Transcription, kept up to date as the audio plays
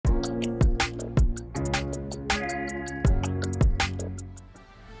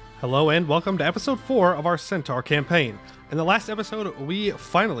Hello and welcome to episode 4 of our Centaur campaign. In the last episode, we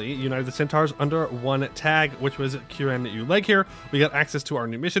finally united the Centaurs under one tag, which was Poiuymew Leg here. We got access to our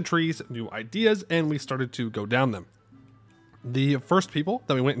new mission trees, new ideas, and we started to go down them. The first people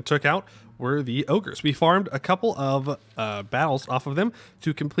that we went and took out were the ogres. We farmed a couple of battles off of them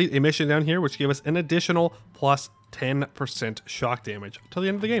to complete a mission down here, which gave us an additional plus 10% shock damage till the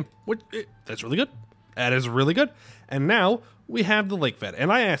end of the game. That's really good. That is really good. And now we have the lake fed. And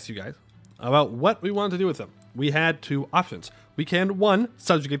I asked you guys about what we wanted to do with them. We had two options. We can, one,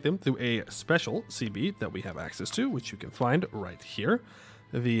 subjugate them through a special CB that we have access to, which you can find right here.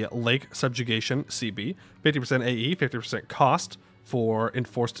 The Lake Subjugation CB, 50% AE, 50% cost for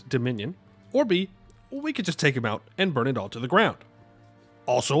Enforced Dominion. Or B, we could just take them out and burn it all to the ground.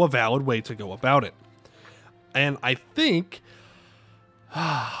 Also a valid way to go about it. And I think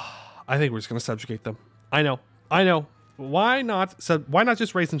we're just going to subjugate them. I know. Why not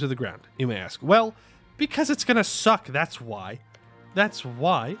just raise them to the ground, you may ask? Well, because it's going to suck, that's why. Because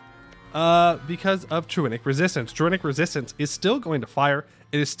of Druidic Resistance. Druidic Resistance is still going to fire.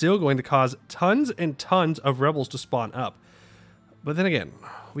 It is still going to cause tons and tons of rebels to spawn up. But then again,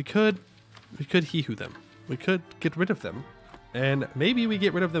 we could hee-hoo them. We could get rid of them. And maybe we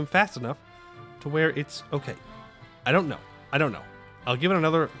get rid of them fast enough to where it's okay. I don't know. I'll give it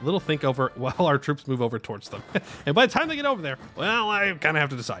another little think over while our troops move over towards them. And by the time they get over there, well, I kind of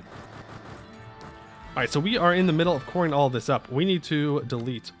have to decide. All right, so we are in the middle of coring all this up. We need to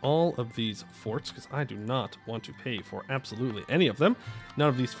delete all of these forts because I do not want to pay for absolutely any of them. None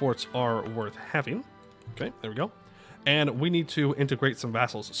of these forts are worth having. Okay, there we go. And we need to integrate some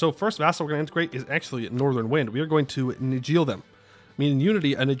vassals. So first vassal we're going to integrate is actually Northern Wind. We are going to Nigil them. Meaning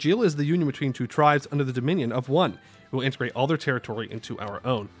unity, a Nigil is the union between two tribes under the dominion of one. We will integrate all their territory into our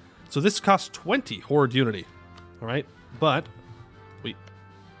own. So this costs 20 Horde Unity. All right, but wait.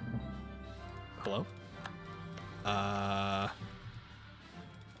 Hello?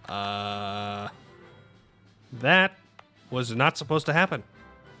 That was not supposed to happen.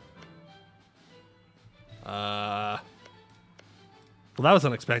 Well, that was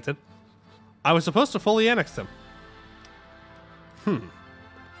unexpected. I was supposed to fully annex them.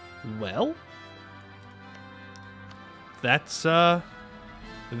 Well, that's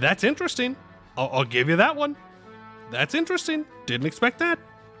interesting. I'll give you that one. That's interesting. Didn't expect that.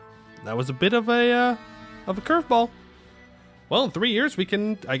 That was a bit of a curveball. Well, in 3 years we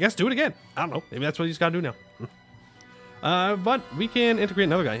can, I guess, do it again. I don't know. Maybe that's what he's got to do now. But we can integrate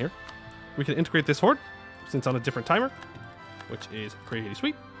another guy here. We can integrate this horde since on a different timer, which is pretty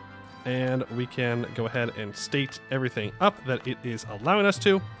sweet. And we can go ahead and state everything up that it is allowing us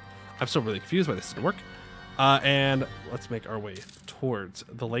to. I'm still really confused why this didn't work. And let's make our way towards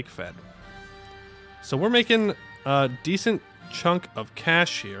the lake fed. So we're making a decent chunk of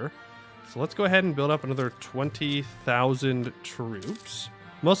cash here. So let's go ahead and build up another 20,000 troops,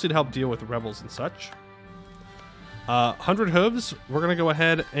 mostly to help deal with rebels and such. 100 hooves. We're going to go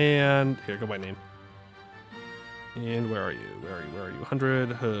ahead and here, go by name. And where are you? 100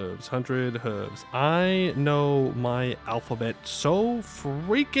 hooves, 100 hooves. I know my alphabet so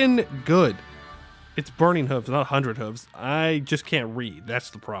freaking good. It's burning hooves, not 100 hooves. I just can't read. That's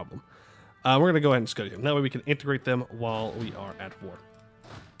the problem. We're going to go ahead and study them. That way we can integrate them while we are at war.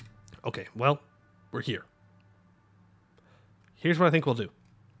 Okay, well, we're here. Here's what I think we'll do.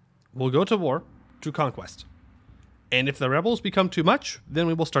 We'll go to war to conquest. And if the rebels become too much, then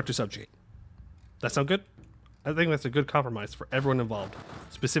we will start to subjugate. That sound good? I think that's a good compromise for everyone involved,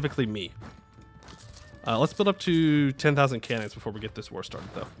 specifically me. Let's build up to 10,000 cannons before we get this war started,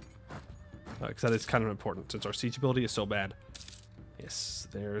 though. Because that is kind of important, since our siege ability is so bad. Yes,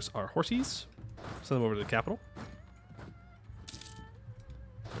 there's our horses. Send them over to the capital.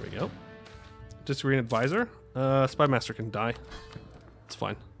 There we go. Disagreeing advisor. Spy master can die. It's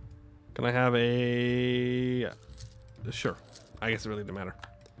fine. Can I have a... Sure. I guess it really didn't matter.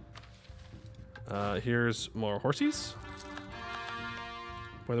 Here's more horses.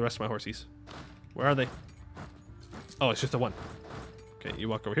 Where are the rest of my horses? Where are they? Oh, it's just the one. Okay, you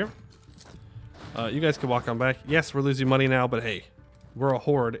walk over here. You guys can walk on back. Yes, we're losing money now, but hey, we're a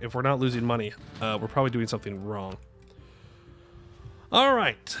horde. If we're not losing money, we're probably doing something wrong. All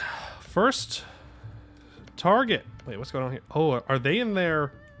right. First target. Wait, what's going on here? Oh, are they in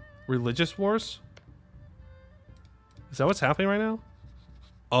their religious wars? Is that what's happening right now?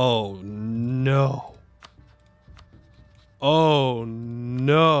 Oh, no. Oh,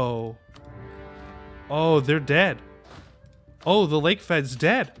 no. Oh, they're dead. Oh, the lake fed's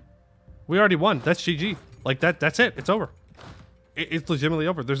dead. We already won. That's GG. Like, that's it. It's over. It's legitimately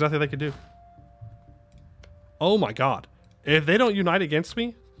over. There's nothing they can do. Oh, my God. If they don't unite against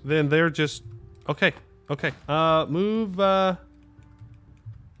me, then they're just... Okay, okay. Move over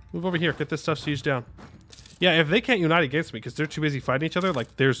here. Get this stuff sieged down. Yeah, if they can't unite against me because they're too busy fighting each other,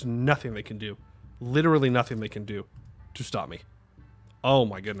 like, there's nothing they can do. Literally nothing they can do to stop me. Oh,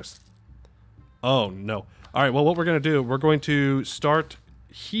 my goodness. Oh, no. All right, well, what we're going to do, we're going to start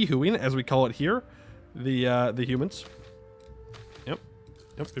he-hooing, as we call it here, the humans. Yep.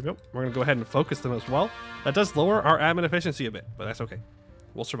 We're going to go ahead and focus them as well. That does lower our admin efficiency a bit, but that's okay.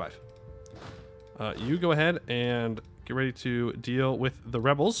 We'll survive. You go ahead and get ready to deal with the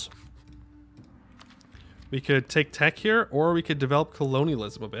rebels. We could take tech here, or we could develop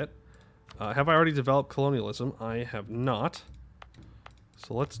colonialism a bit. Have I already developed colonialism? I have not.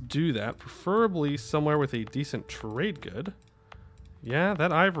 So let's do that. Preferably somewhere with a decent trade good. Yeah,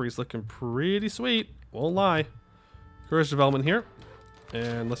 that ivory's looking pretty sweet. Won't lie. Courage development here.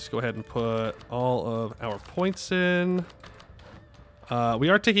 And let's go ahead and put all of our points in. We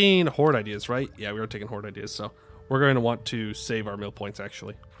are taking horde ideas, right? Yeah, we are taking horde ideas, so we're going to want to save our mill points,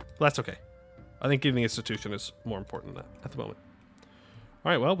 actually. But that's okay. I think getting the institution is more important than that at the moment.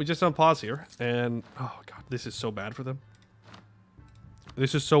 All right, well, we just unpause here, and oh god, this is so bad for them.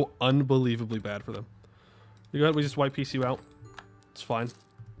 This is so unbelievably bad for them. You go ahead, we just wipe PCU out. It's fine.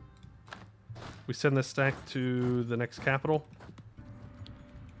 We send this stack to the next capital.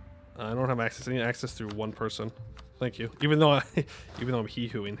 I don't have access. I need access through one person. Thank you. Even though I'm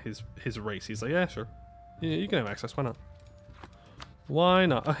he-hooing his race, he's like, yeah, sure. Yeah, you can have access. Why not? Why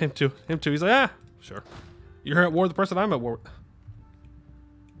not? Oh, him too. Him too. He's like, ah, sure. You're at war with the person I'm at war with.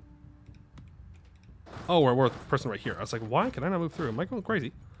 Oh, we're at war with the person right here. I was like, why can I not move through? Am I going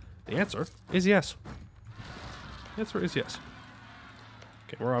crazy? The answer is yes. The answer is yes.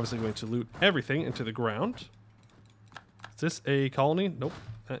 Okay, we're obviously going to loot everything into the ground. Is this a colony? Nope.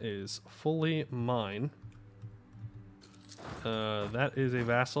 That is fully mine. That is a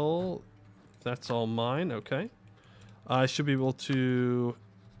vassal. That's all mine. Okay. I should be able to...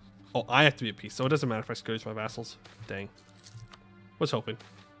 Oh, I have to be at peace, so it doesn't matter if I scourge my vassals. Dang. Was hoping.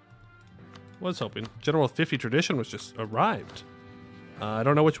 Was hoping. General 50 tradition was just arrived. I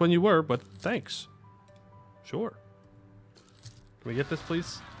don't know which one you were, but thanks. Sure. Can we get this,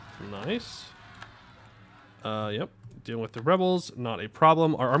 please? Nice. Yep. Dealing with the rebels, not a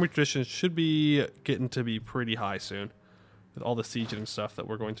problem. Our army tradition should be getting to be pretty high soon. With all the sieging and stuff that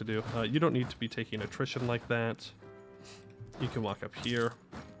we're going to do. You don't need to be taking attrition like that. You can walk up here.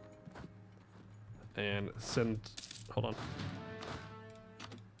 And send... Hold on.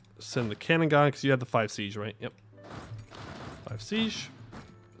 Send the cannon guy, because you have the 5 siege, right? Yep. 5 siege.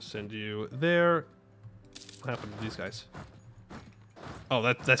 Send you there. What happened to these guys? Oh,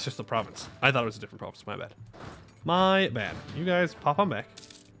 that's just the province. I thought it was a different province. My bad. My bad. You guys pop on back.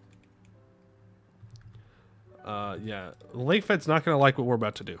 Yeah. Lakefed's not going to like what we're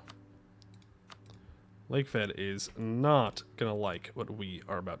about to do. Lakefed is not going to like what we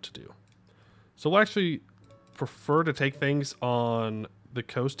are about to do. So we'll actually prefer to take things on the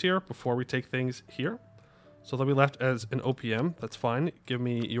coast here before we take things here. So they'll be left as an OPM. That's fine. Give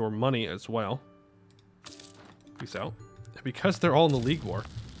me your money as well. Peace out. Because they're all in the League War,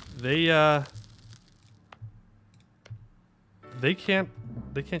 they can't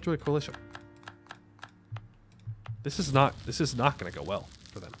join a coalition. This is not going to go well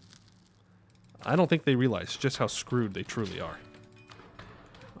for them. I don't think they realize just how screwed they truly are.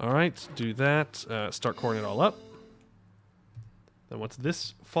 All right, do that. Start coring it all up. Then once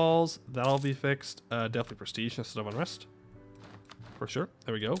this falls, that'll be fixed. Definitely prestige instead of unrest. For sure.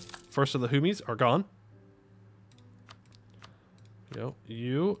 There we go. First of the Humies are gone.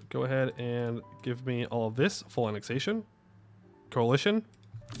 You go ahead and give me all of this. Full annexation. Coalition.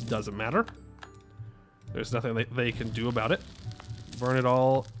 Doesn't matter. There's nothing they can do about it. Burn it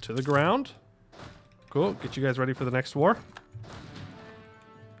all to the ground. Cool. Get you guys ready for the next war.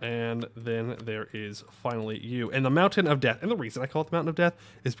 And then there is finally you. And the Mountain of Death. And the reason I call it the Mountain of Death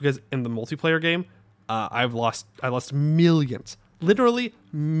is because in the multiplayer game, I lost millions, literally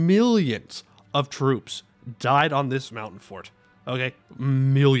millions of troops died on this mountain fort. Okay,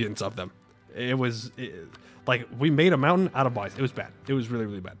 millions of them. Like, we made a mountain out of bodies. It was bad. It was really,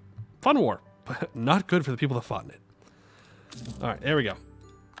 really bad. Fun war, but not good for the people that fought in it. All right, there we go.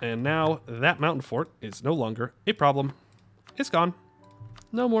 And now that mountain fort is no longer a problem. It's gone.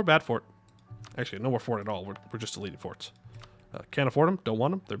 No more bad fort. Actually, no more fort at all. We're just deleting forts. Can't afford them. Don't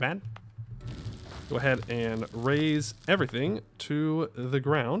want them. They're bad. Go ahead and raise everything to the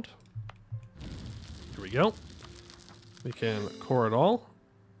ground. Here we go. We can core it all.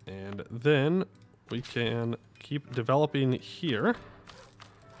 And then we can keep developing here.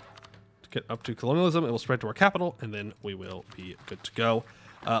 To get up to colonialism, it will spread to our capital, and then we will be good to go.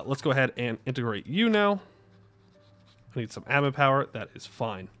 Let's go ahead and integrate you now. I need some admin power. That is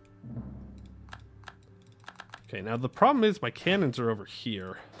fine. Okay, now the problem is my cannons are over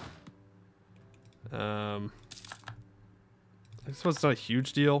here. I suppose it's not a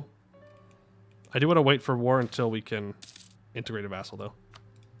huge deal. I do want to wait for war until we can integrate a vassal, though.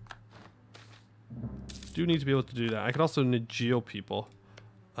 Do need to be able to do that. I can also negeo people,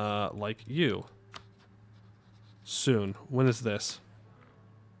 like you. Soon. When is this?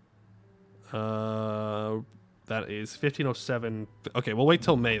 That is 1507. Okay, we'll wait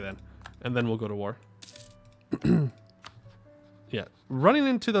till May then, and then we'll go to war. Yeah, running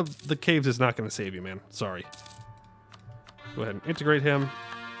into the caves is not going to save you, man. Sorry. Go ahead and integrate him.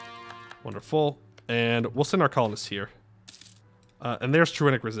 Wonderful. And we'll send our colonists here. And there's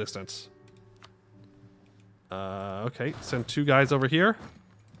Truinic resistance. Okay, send 2 guys over here.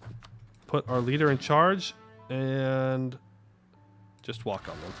 Put our leader in charge. And just walk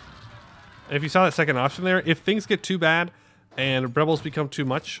on them. And if you saw that second option there, if things get too bad and rebels become too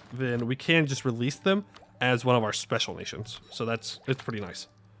much, then we can just release them as one of our special nations. So it's pretty nice.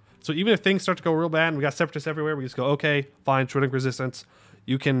 So even if things start to go real bad and we got separatists everywhere, we just go, okay, fine, Truinic resistance.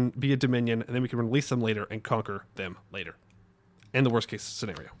 You can be a dominion, and then we can release them later and conquer them later. In the worst case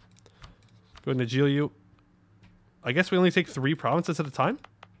scenario. Go ahead and negeo you. I guess we only take 3 provinces at a time?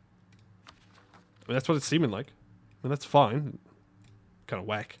 I mean, that's what it's seeming like. I mean, that's fine. Kind of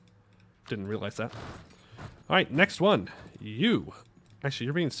whack. Didn't realize that. Alright, next one. You. Actually,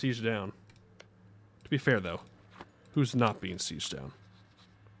 you're being sieged down. To be fair, though, who's not being sieged down?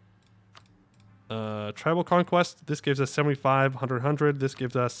 Tribal conquest. This gives us 75, 100, 100. This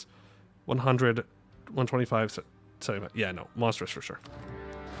gives us 100, 125, 75. Yeah, no. Monstrous for sure.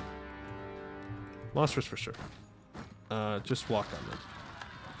 Monstrous for sure. Just walk on them.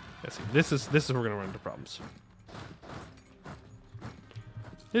 Yeah, see, this is where we're gonna run into problems.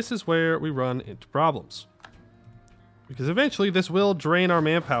 This is where we run into problems. Because eventually this will drain our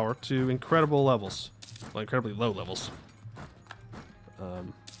manpower to incredible levels. Well, incredibly low levels.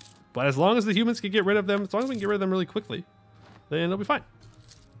 But as long as the humans can get rid of them, as long as we can get rid of them really quickly, then it'll be fine.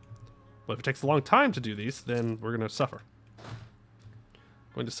 But if it takes a long time to do these, then we're going to suffer.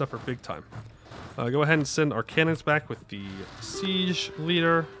 Going to suffer big time. Go ahead and send our cannons back with the siege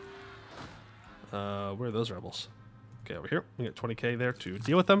leader. Where are those rebels? Okay, over here. We got 20k there to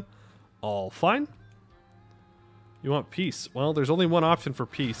deal with them. All fine. You want peace? Well, there's only one option for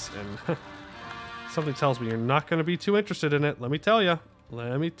peace, and something tells me you're not going to be too interested in it. Let me tell you.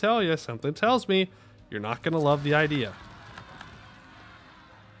 Let me tell you. Something tells me you're not going to love the idea.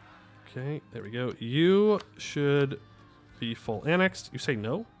 Okay, there we go. You should be full annexed. You say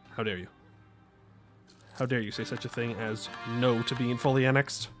no? How dare you? How dare you say such a thing as no to being fully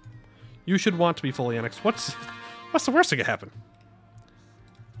annexed? You should want to be fully annexed. What's the worst that could happen?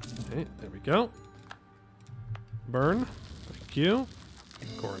 Okay, there we go. Burn. Thank you.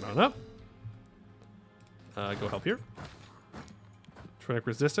 Going on up. Go help here. Truinic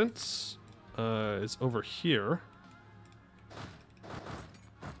resistance is over here.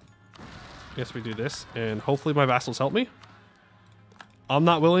 Guess we do this, and hopefully my vassals help me. I'm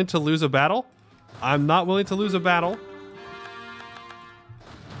not willing to lose a battle. I'm not willing to lose a battle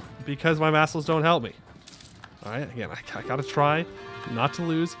because my vassals don't help me. All right, again, I gotta try not to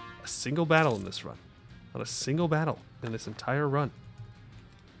lose a single battle in this run. Not a single battle in this entire run.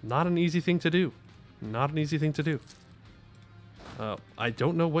 Not an easy thing to do. Not an easy thing to do. I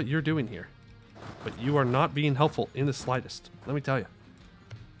don't know what you're doing here, but you are not being helpful in the slightest. Let me tell you.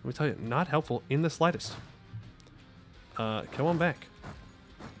 Let me tell you, not helpful in the slightest. Come on back.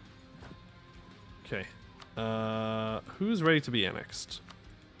 Okay. Who's ready to be annexed?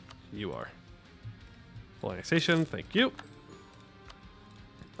 You are. Full annexation, thank you.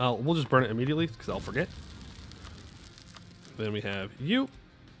 We'll just burn it immediately because I'll forget. Then we have you.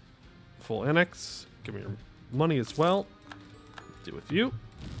 Full annex. Give me your money as well. Deal with you.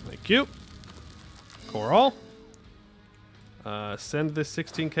 Thank you. Core all. Send this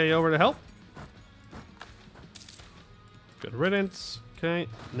 16k over to help. Good riddance. Okay,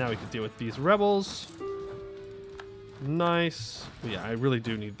 now we can deal with these rebels. Nice. Yeah, I really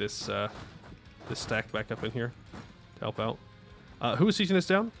do need this this stack back up in here to help out. Who is sieging us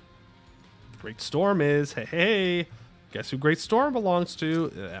down? Great Storm is. Hey. Guess who Great Storm belongs to?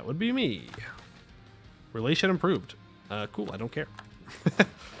 That would be me. Relation improved. Cool, I don't care.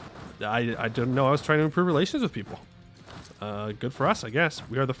 I didn't know I was trying to improve relations with people. Good for us, I guess.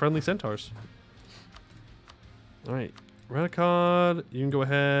 We are the friendly Centaurs. Alright. Renacod, you can go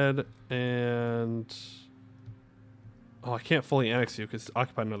ahead and... Oh, I can't fully annex you because it's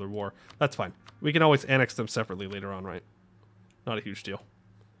occupied another war. That's fine. We can always annex them separately later on, right? Not a huge deal.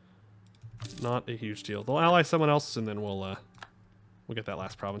 Not a huge deal. They'll ally someone else, and then we'll get that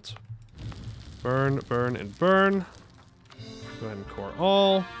last province. Burn, burn, and burn. Go ahead and core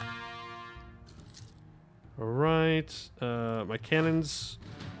all. All right. My cannons.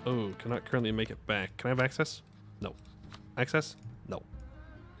 Oh, cannot currently make it back. Can I have access? No. Access? No.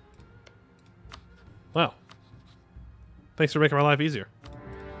 Wow. Thanks for making my life easier.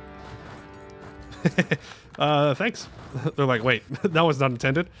 Thanks. They're like, wait, that was not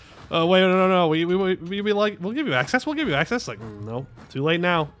intended. Wait, no. We like, we'll give you access. We'll give you access. Like, no, too late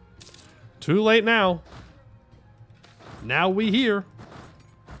now. Too late now. Now we here.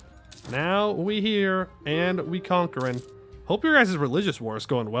 Now we here, and we conquering. Hope your guys' religious war is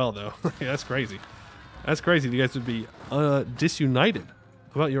going well, though. That's crazy. That's crazy. You guys would be disunited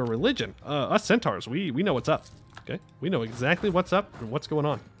about your religion. Us Centaurs, we know what's up. Okay, we know exactly what's up and what's going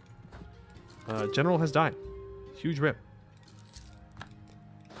on. General has died. Huge rip.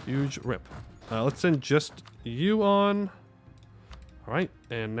 Huge rip. Let's send just you on. All right,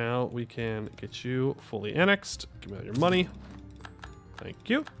 and now we can get you fully annexed. Give me all your money. Thank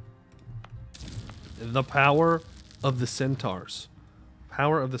you. The power of the Centaurs.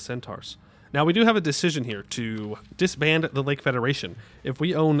 Power of the Centaurs. Now, we do have a decision here to disband the Lake Federation. If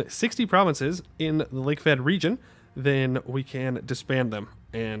we own 60 provinces in the Lake Fed region, then we can disband them,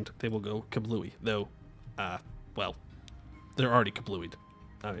 and they will go kablooey. Though, well, they're already kablooeyed.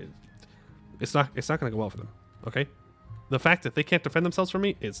 I mean, it's not going to go well for them, okay? The fact that they can't defend themselves from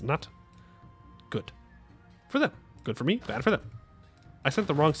me is not good for them. Good for me, bad for them. I sent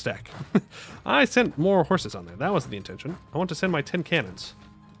the wrong stack. I sent more horses on there. That wasn't the intention. I want to send my 10 cannons.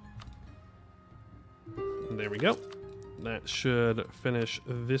 There we go. That should finish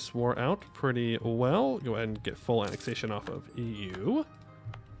this war out pretty well. Go ahead and get full annexation off of EU.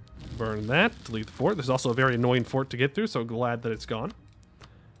 Burn that. Delete the fort. There's also a very annoying fort to get through, so glad that it's gone.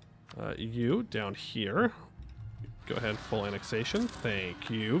 EU down here. Go ahead, full annexation. Thank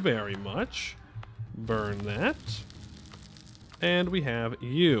you very much. Burn that. And we have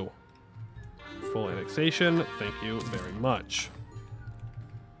you. Full annexation. Thank you very much.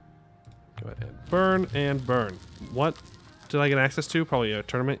 Go ahead and burn and burn. What did I get access to? Probably a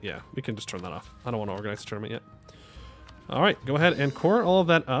tournament? Yeah, we can just turn that off. I don't want to organize a tournament yet. All right, go ahead and core all of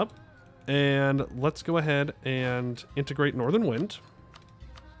that up. And let's go ahead and integrate Northern Wind.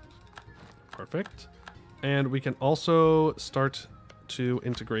 Perfect. And we can also start to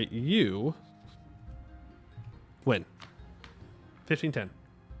integrate you. When? 1510.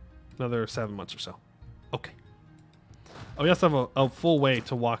 Another 7 months or so. Okay. Oh, we also have a full way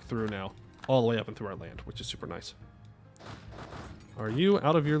to walk through now. All the way up and through our land, which is super nice. Are you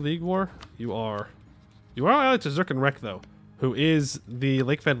out of your league war? You are. You are allied to Zirk and Wreck, though, who is the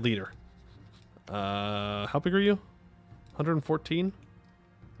Lake Fed leader. How big are you? 114?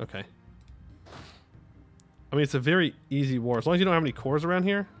 Okay. I mean, it's a very easy war. As long as you don't have any cores around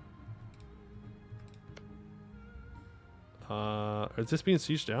here. Is this being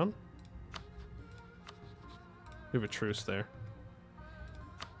sieged down? We have a truce there.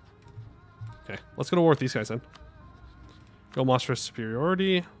 Okay, let's go to war with these guys then. Go monstrous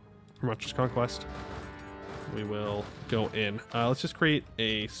superiority. Or monstrous conquest. We will go in. Let's just create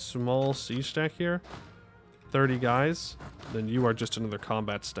a small siege stack here. 30 guys. Then you are just another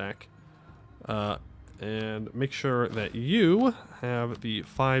combat stack. And make sure that you have the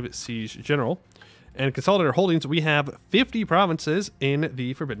 5 siege general. And consolidate our holdings, we have 50 provinces in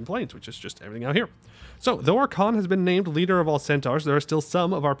the Forbidden Plains, which is just everything out here. So, though our Khan has been named leader of all Centaurs, there are still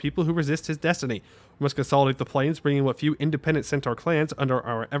some of our people who resist his destiny. We must consolidate the plains, bringing what few independent Centaur clans under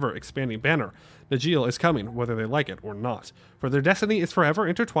our ever-expanding banner. Najil is coming, whether they like it or not. For their destiny is forever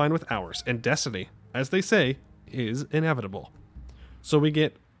intertwined with ours, and destiny, as they say, is inevitable. So we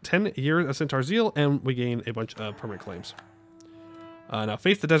get 10 years of Centaur Zeal, and we gain a bunch of permanent claims. Now,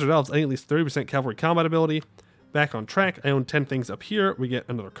 face the Desert Elves, I need at least 30% cavalry combat ability. Back on track, I own 10 things up here. We get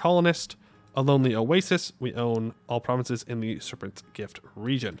another colonist. A lonely oasis. We own all provinces in the Serpent's Gift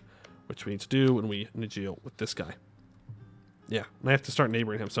region, which we need to do when we Najil with this guy. Yeah, and I have to start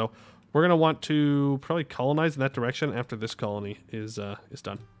neighboring him. So we're going to want to probably colonize in that direction after this colony is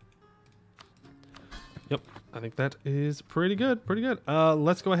done. Yep, I think that is pretty good, pretty good.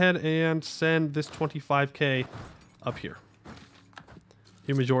 Let's go ahead and send this 25k up here.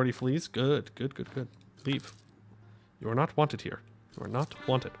 Your majority flees. Good, good, good, good. Leave. You are not wanted here. You are not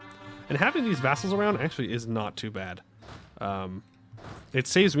wanted. And having these vassals around actually is not too bad. It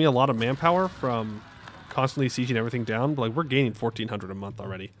saves me a lot of manpower from constantly sieging everything down. But like, we're gaining 1,400 a month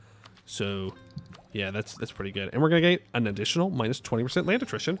already. So, yeah, that's pretty good. And we're going to get an additional minus 20% land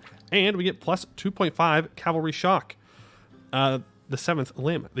attrition. And we get plus 2.5 cavalry shock. the seventh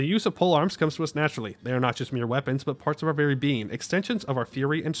limb. The use of pole arms comes to us naturally. They are not just mere weapons, but parts of our very being, extensions of our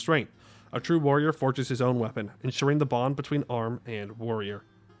fury and strength. A true warrior forges his own weapon, ensuring the bond between arm and warrior.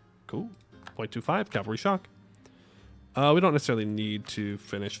 Cool. 0.25, cavalry shock. We don't necessarily need to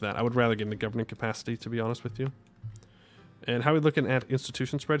finish that. I would rather get into governing capacity, to be honest with you. And how are we looking at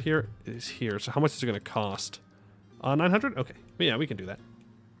institution spread here? Is here. So how much is it going to cost? 900? Okay. But yeah, we can do that.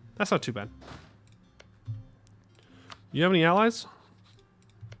 That's not too bad. You have any allies?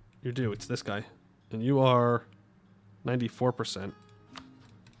 You do. It's this guy. And you are 94%.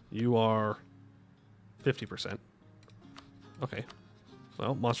 You are 50%. Okay.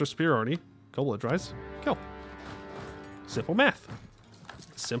 Well, monster superiority. Go blood dries. Kill. Simple math.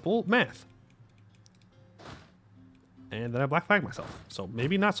 Simple math. And then I black flag myself. So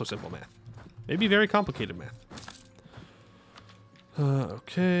maybe not so simple math. Maybe very complicated math.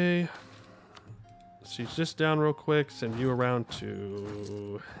 Okay. Siege this down real quick. Send you around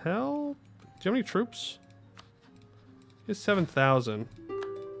to help. Do you have any troops? He's 7,000.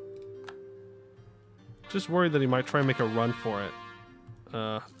 Just worried that he might try and make a run for it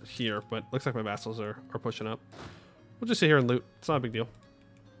here, but looks like my vassals are pushing up. We'll just sit here and loot. It's not a big deal.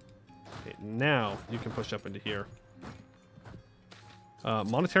 Okay, now you can push up into here.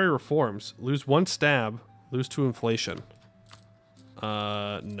 Monetary reforms. Lose 1 stab. Lose 2 inflation.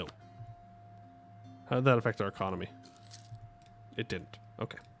 No. How did that affect our economy? It didn't.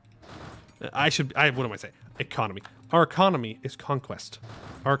 Okay. What am I saying? Economy. Our economy is conquest.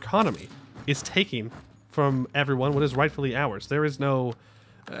 Our economy is taking from everyone what is rightfully ours. There is no,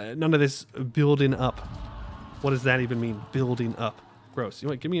 none of this building up. What does that even mean? Building up. Gross. You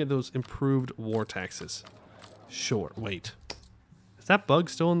know what? Give me those improved war taxes. Sure. Wait. Is that bug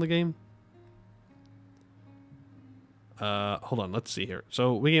still in the game? Hold on. Let's see here.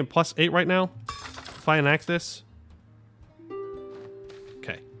 So we get +8 right now. If I enact this.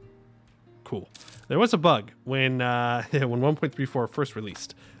 Okay. Cool. There was a bug when when 1.34 first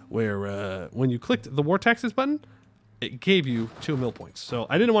released, where when you clicked the war taxes button, it gave you 2 mil points. So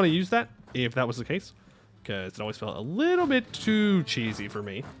I didn't want to use that if that was the case, because it always felt a little bit too cheesy for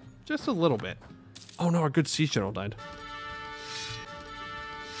me. Just a little bit. Oh no, our good siege general died.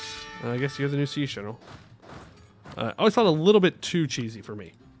 I guess you're the new siege general. I always felt a little bit too cheesy for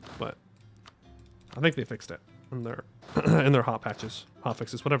me, but I think they fixed it in their in their hot patches, hot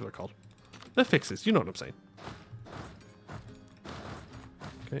fixes, whatever they're called. The fixes, you know what I'm saying.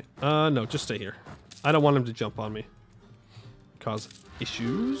 Okay. No, just stay here. I don't want him to jump on me. Cause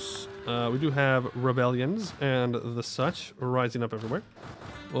issues. We do have rebellions and the such rising up everywhere.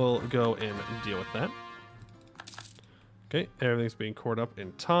 We'll go and deal with that. Okay, everything's being cored up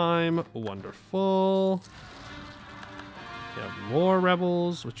in time. Wonderful. We have more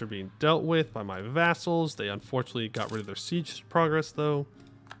rebels, which are being dealt with by my vassals. They unfortunately got rid of their siege progress, though.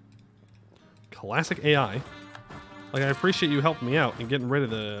 Classic AI. Like, I appreciate you helping me out and getting rid of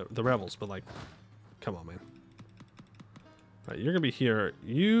the rebels, but, like, come on, man. All right, you're going to be here.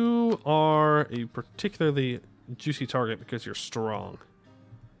 You are a particularly juicy target because you're strong.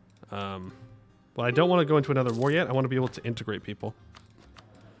 But I don't want to go into another war yet. I want to be able to integrate people.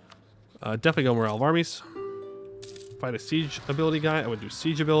 Definitely go morale of armies. If I had a siege ability guy, I would do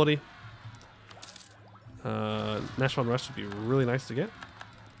siege ability. National unrest would be really nice to get.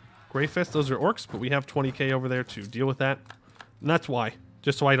 Greyfist, those are orcs, but we have 20k over there to deal with that. And that's why.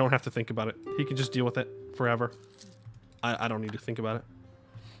 Just so I don't have to think about it. He can just deal with it forever. I don't need to think about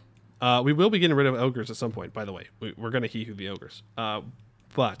it. We will be getting rid of ogres at some point, by the way. We're going to he-who the ogres.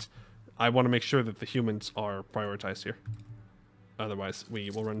 But I want to make sure that the humans are prioritized here. Otherwise,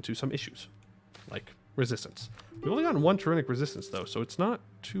 we will run into some issues. Like resistance. We've only gotten 1 tyrannic resistance, though, so it's not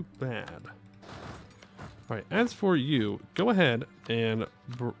too bad. Alright, as for you, go ahead and...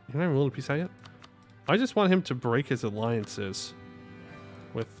 You're not even willing to peace out yet? I just want him to break his alliances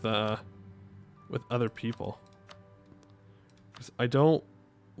with other people. Because I don't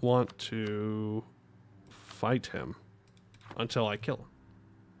want to fight him until I kill him.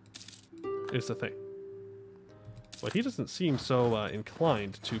 Is the thing. But he doesn't seem so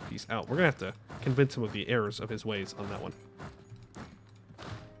inclined to peace out. We're going to have to convince him of the errors of his ways on that one.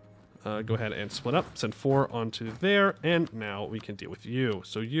 Go ahead and split up. Send 4 onto there. And now we can deal with you.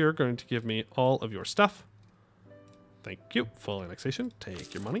 So you're going to give me all of your stuff. Thank you. Full annexation.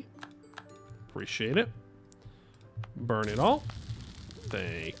 Take your money. Appreciate it. Burn it all.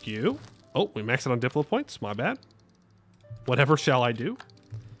 Thank you. Oh, we maxed it on Diplo points. My bad. Whatever shall I do?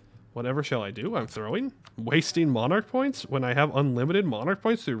 Whatever shall I do? I'm throwing. Wasting monarch points when I have unlimited monarch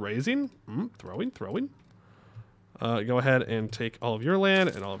points through raising. Throwing. Go ahead and take all of your land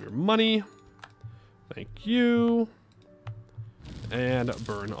and all of your money. Thank you. And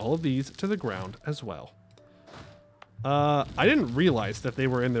burn all of these to the ground as well. I didn't realize that they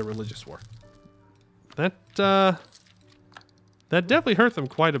were in their religious war. That definitely hurt them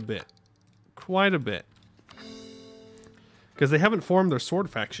quite a bit. Quite a bit. Because they haven't formed their sword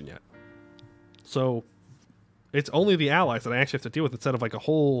faction yet. So, it's only the allies that I actually have to deal with instead of like a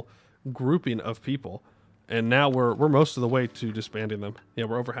whole grouping of people. And now we're most of the way to disbanding them. Yeah,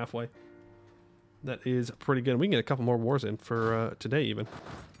 we're over halfway. That is pretty good. We can get a couple more wars in for today even.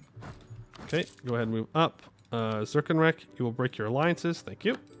 Okay, go ahead and move up. Zirkenrek, you will break your alliances. Thank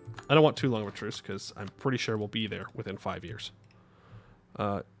you. I don't want too long of a truce because I'm pretty sure we'll be there within 5 years.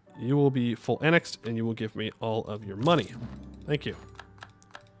 You will be full annexed and you will give me all of your money. Thank you.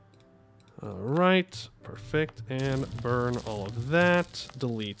 Alright, perfect. And burn all of that.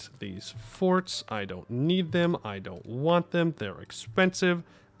 Delete these forts. I don't need them. I don't want them. They're expensive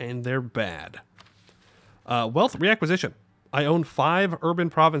and they're bad. Wealth reacquisition. I own 5 urban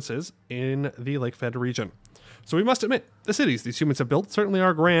provinces in the Lakefed region. So we must admit, the cities these humans have built certainly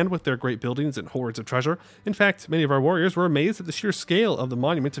are grand with their great buildings and hordes of treasure. In fact, many of our warriors were amazed at the sheer scale of the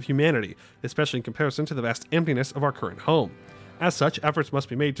monuments of humanity, especially in comparison to the vast emptiness of our current home. As such, efforts must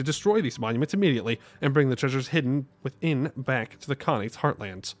be made to destroy these monuments immediately and bring the treasures hidden within back to the Khanate's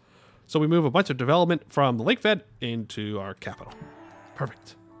heartlands. So we move a bunch of development from the Lakefed into our capital.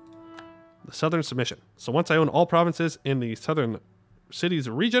 Perfect. The Southern Submission. So once I own all provinces in the Southern Cities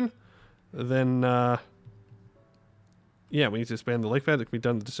region, then, yeah, we need to disband the Lakefed. It can be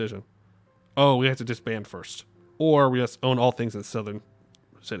done the decision. Oh, we have to disband first. Or we just own all things in the Southern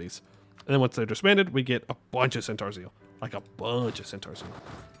Cities. And then once they're disbanded, we get a bunch of Centaurs Zeal. Like a bunch of Centaurs Zeal.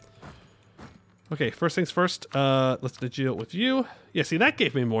 Okay, first things first, let's deal with you. Yeah, see, that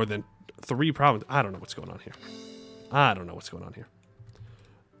gave me more than 3 provinces. I don't know what's going on here. I don't know what's going on here.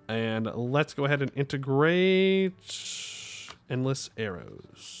 And let's go ahead and integrate endless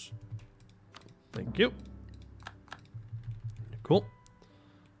arrows. Thank you. Cool.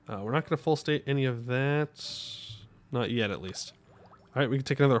 We're not going to full state any of that. Not yet, at least. All right, we can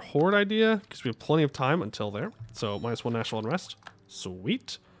take another horde idea because we have plenty of time until there. So -1 national unrest.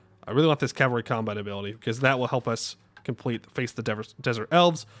 Sweet. I really want this cavalry combat ability because that will help us face the desert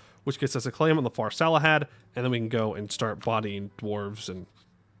elves, which gets us a claim on the far Salahad, and then we can go and start bodying dwarves and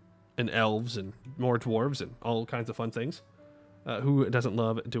elves and more dwarves and all kinds of fun things. Who doesn't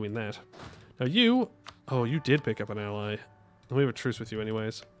love doing that? Now you, oh, you did pick up an ally. We have a truce with you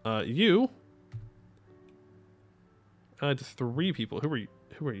anyways. You, I had 3 people. Who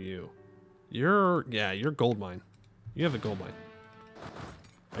are you? You're gold mine. You have the gold mine.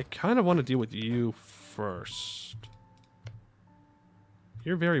 I kind of want to deal with you first.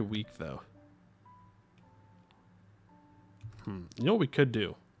 You're very weak though. You know what we could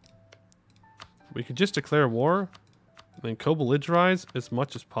do? We could just declare war and then co-belligerize as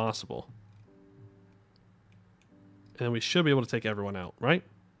much as possible. And we should be able to take everyone out, right?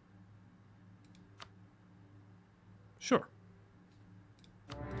 Sure.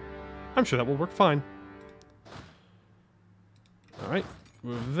 I'm sure that will work fine. Alright.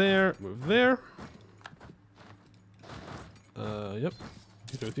 Move there. Move there. Yep.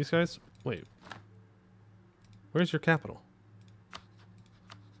 You do with these guys? Wait. Where's your capital?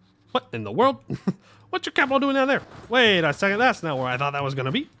 What in the world? What's your capital doing down there? Wait a second. That's not where I thought that was going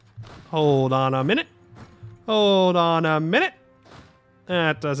to be. Hold on a minute. Hold on a minute.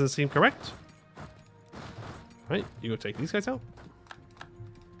 That doesn't seem correct. Alright, you go take these guys out.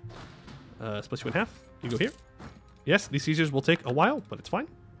 Split you in half. You go here. Yes, these sieges will take a while, but it's fine.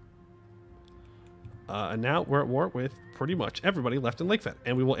 And now we're at war with pretty much everybody left in Lakefed.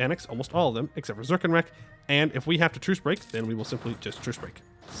 And we will annex almost all of them, except for Zirkenrek. And if we have to truce break, then we will simply just truce break.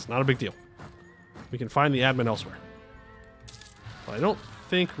 It's not a big deal. We can find the admin elsewhere. But I don't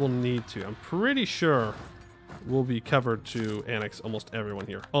think we'll need to. I'm pretty sure we'll be covered to annex almost everyone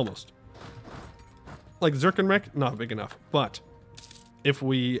here. Almost. Like Zirkenrek, not big enough. But if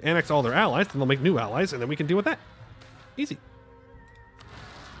we annex all their allies, then they'll make new allies, and then we can deal with that. Easy.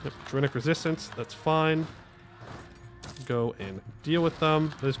 Yep, Drinic resistance, that's fine. Go and deal with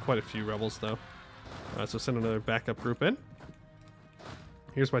them. There's quite a few rebels, though. So send another backup group in.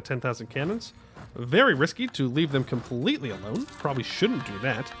 Here's my 10,000 cannons. Very risky to leave them completely alone. Probably shouldn't do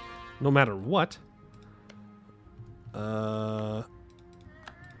that, no matter what. Go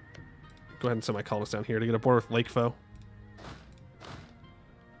ahead and send my colonists down here to get a border with Lakefoe.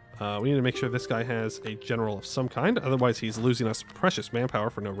 We need to make sure this guy has a general of some kind. Otherwise, he's losing us precious manpower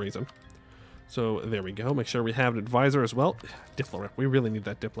for no reason. So there we go. Make sure we have an advisor as well. Diplo rep. We really need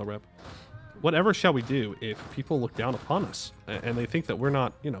that Diplo rep. Whatever shall we do if people look down upon us and they think that we're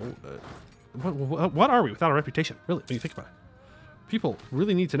not, you know, what are we without a reputation? Really, when you think about it. people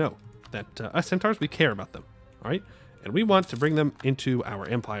really need to know that us Centaurs, we care about them, all right? And we want to bring them into our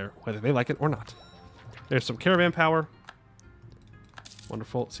empire, whether they like it or not. There's some caravan power.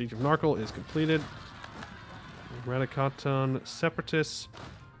 Wonderful. Siege of Narkle is completed. Radicatan Separatists.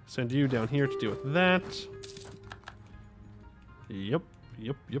 Send you down here to deal with that. Yep.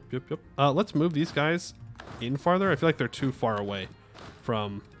 Let's move these guys in farther. I feel like they're too far away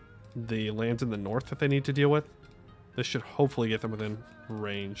from the lands in the north that they need to deal with. This should hopefully get them within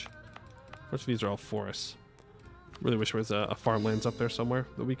range. Most of these are all forests. Really wish there was a farmlands up there somewhere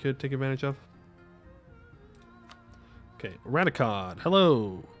that we could take advantage of. Okay, Radicod,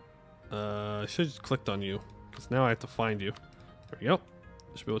 hello. I should have just clicked on you, because now I have to find you. There we go.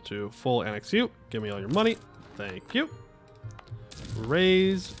 Should be able to full annex you. Give me all your money. Thank you.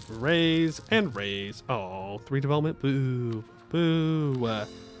 Raise, and raise. Oh, 3 development. Boo. Boo.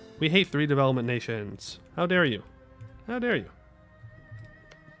 We hate 3 development nations. How dare you? How dare you?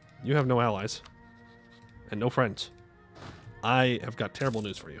 You have no allies. And no friends. I have got terrible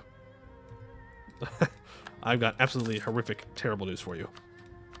news for you. I've got absolutely horrific, terrible news for you.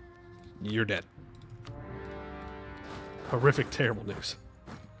 You're dead. Horrific, terrible news.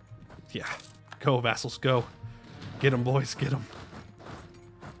 Yeah. Go, vassals, go. Get them, boys, get them.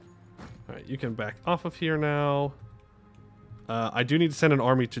 Alright, you can back off of here now. I do need to send an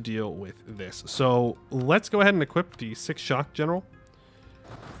army to deal with this. So, let's go ahead and equip the 6 Shock General.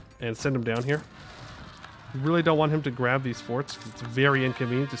 And send him down here. Really don't want him to grab these forts. It's very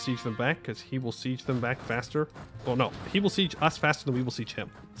inconvenient to siege them back, because he will siege them back faster. Well, no. He will siege us faster than we will siege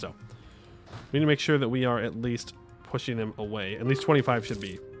him. So, we need to make sure that we are at least pushing him away. At least 25 should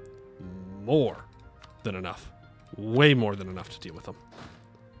be more than enough. Way more than enough to deal with them.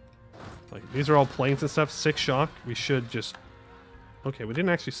 Like, these are all planes and stuff. 6 shock. We should just... Okay, we didn't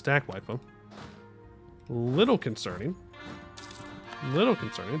actually stack wipe them. Little concerning. Little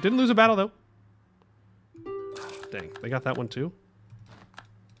concerning. Didn't lose a battle, though. Dang, they got that one, too?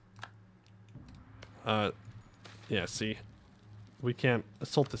 Yeah, see. We can't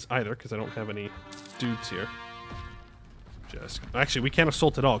assault this either, because I don't have any dudes here. Actually, we can't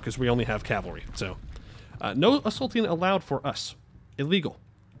assault at all, because we only have cavalry, so... no assaulting allowed for us. Illegal.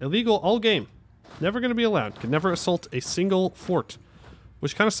 Illegal all game. Never going to be allowed. Can never assault a single fort.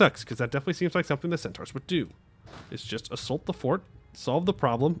 Which kind of sucks, because that definitely seems like something the Centaurs would do. It's just assault the fort, solve the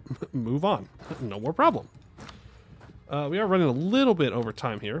problem, move on. No more problem. We are running a little bit over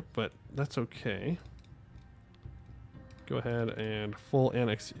time here, but that's okay. Go ahead and full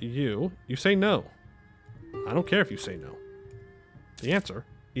annex you. You say no. I don't care if you say no. The answer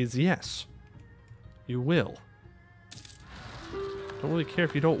is yes. You will. Don't really care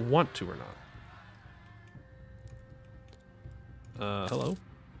if you don't want to or not. Hello?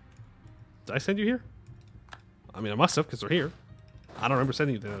 Did I send you here? I mean, I must have, because they're here. I don't remember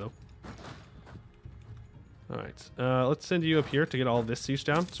sending you there, though. Alright, let's send you up here to get all this siege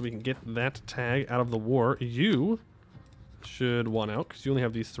down, so we can get that tag out of the war. You should want out, because you only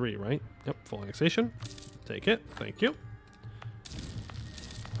have these 3, right? Yep, full annexation. Take it. Thank you.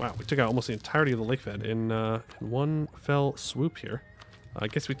 Wow, we took out almost the entirety of the lake fed in one fell swoop here. I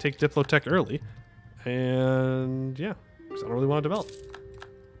guess we take Diplotech early. And yeah, because I don't really want to develop.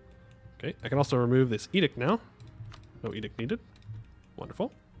 Okay, I can also remove this edict now. No edict needed.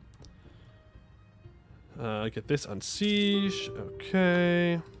 Wonderful. Get this on siege.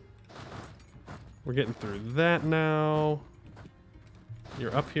 Okay. We're getting through that now.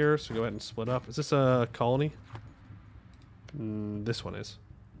 You're up here, so go ahead and split up. Is this a colony? This one is.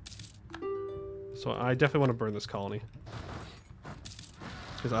 So I definitely want to burn this colony.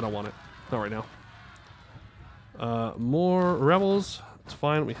 Because I don't want it. Not right now. More rebels. It's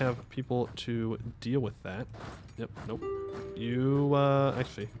fine. We have people to deal with that. Yep. Nope. You,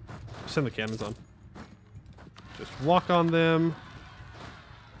 actually, send the cannons on. Just walk on them.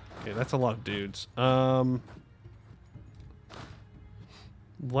 Okay, that's a lot of dudes.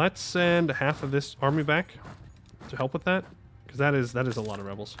 Let's send half of this army back to help with that. Because that is a lot of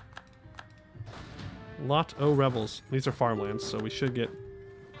rebels. Lot of rebels. These are farmlands, so we should get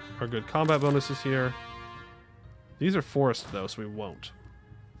our good combat bonuses here. These are forests, though, so we won't.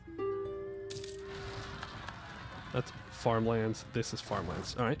 That's farmlands. This is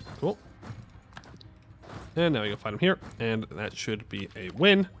farmlands. All right, cool. And now we go find them here, and that should be a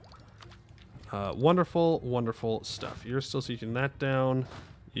win. Wonderful, wonderful stuff. You're still sieging that down.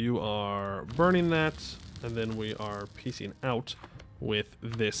 You are burning that, and then we are piecing out with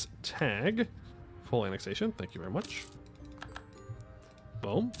this tag. Full annexation. Thank you very much.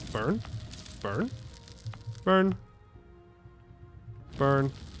 Boom. Burn. Burn. Burn.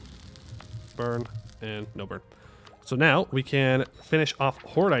 Burn. Burn. And no burn. So now we can finish off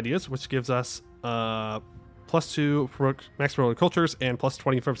horde ideas, which gives us +2 max pro cultures and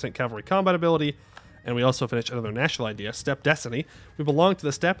 +25% cavalry combat ability. And we also finish another national idea, Steppe Destiny. We belong to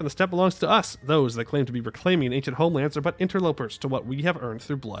the steppe, and the steppe belongs to us, those that claim to be reclaiming ancient homelands are but interlopers to what we have earned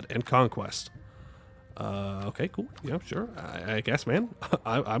through blood and conquest. Okay, cool. Yeah, sure. I guess, man.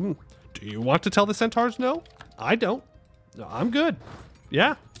 I'm. Do you want to tell the Centaurs no? I don't. No, I'm good.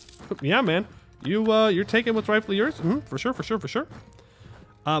 Yeah. Yeah, man. You're taking what's rightfully yours. For sure, for sure, for sure.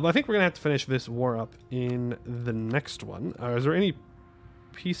 But I think we're going to have to finish this war up in the next one. Is there any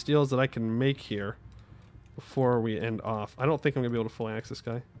peace deals that I can make here before we end off? I don't think I'm going to be able to full annex this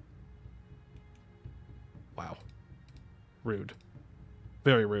guy. Wow. Rude.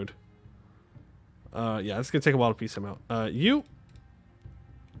 Very rude. Yeah, it's going to take a while to piece him out. You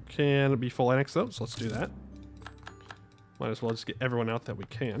can be full annex though, so let's do that. Might as well just get everyone out that we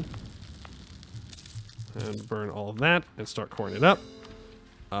can. And burn all of that and start coring it up.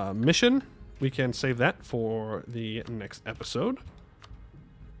 Mission, we can save that for the next episode.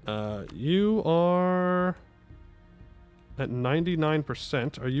 You are at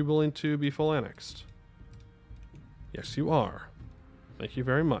 99%. Are you willing to be full annexed? Yes, you are. Thank you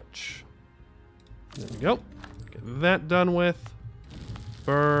very much. There we go. Get that done with.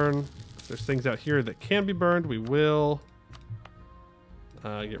 Burn. If there's things out here that can be burned, we will.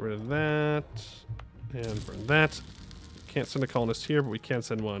 Get rid of that. And burn that. Can't send a colonist here, but we can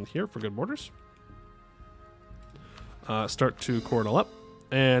send one here for good borders. Start to core it all up.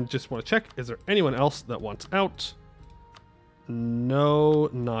 And just want to check, is there anyone else that wants out? No,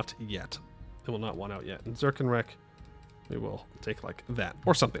 not yet. They will not want out yet. And Zirkenrek, we will take like that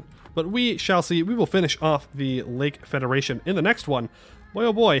or something. But we shall see. We will finish off the Lake Federation in the next one. Boy,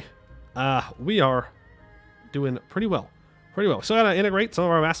 oh boy, we are doing pretty well. Pretty well. So I gotta integrate some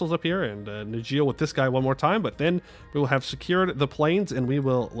of our vassals up here and Nagil with this guy one more time, but then we will have secured the plains and we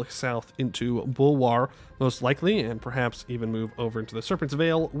will look south into Bulwar most likely, and perhaps even move over into the Serpent's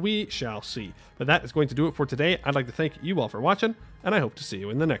Veil. We shall see. But that is going to do it for today. I'd like to thank you all for watching, and I hope to see you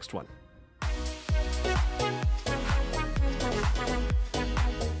in the next one.